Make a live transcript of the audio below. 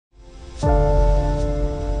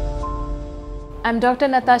I'm Dr.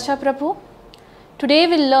 Natasha A Prabhu. Today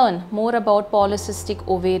we'll learn more about polycystic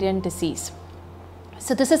ovarian disease.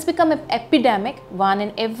 So this has become an epidemic. 1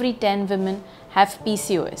 in every 10 women have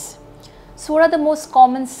PCOS. So what are the most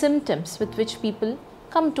common symptoms with which people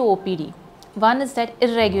come to OPD? One is that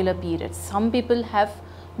irregular periods. Some people have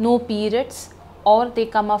no periods or they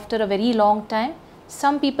come after a very long time.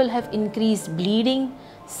 Some people have increased bleeding.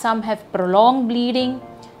 Some have prolonged bleeding.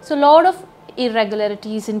 So a lot of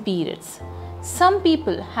irregularities in periods. Some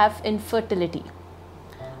people have infertility.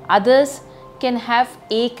 Others can have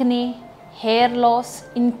acne, hair loss,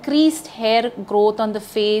 increased hair growth on the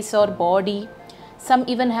face or body. Some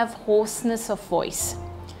even have hoarseness of voice.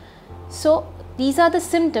 So these are the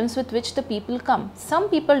symptoms with which the people come. Some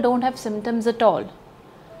people don't have symptoms at all.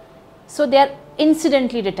 So they are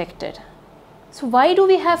incidentally detected. So why do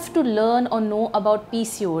we have to learn or know about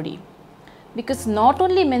PCOD? Because not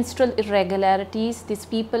only menstrual irregularities, these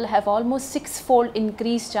people have almost 6-fold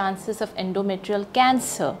increased chances of endometrial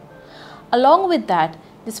cancer. Along with that,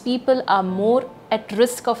 these people are more at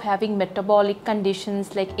risk of having metabolic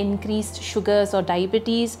conditions like increased sugars or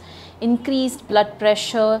diabetes, increased blood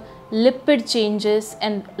pressure, lipid changes,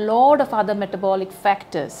 and a lot of other metabolic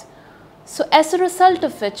factors. So as a result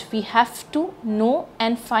of which, we have to know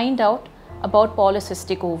and find out about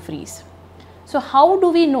polycystic ovaries. So how do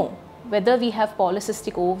we know whether we have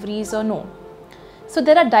polycystic ovaries or no? So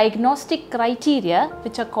there are diagnostic criteria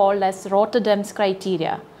which are called as Rotterdam's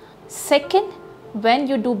criteria. Second, when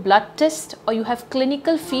you do blood test or you have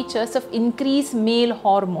clinical features of increased male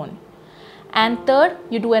hormone. And third,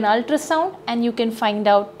 you do an ultrasound and you can find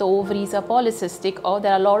out the ovaries are polycystic or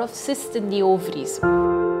there are a lot of cysts in the ovaries.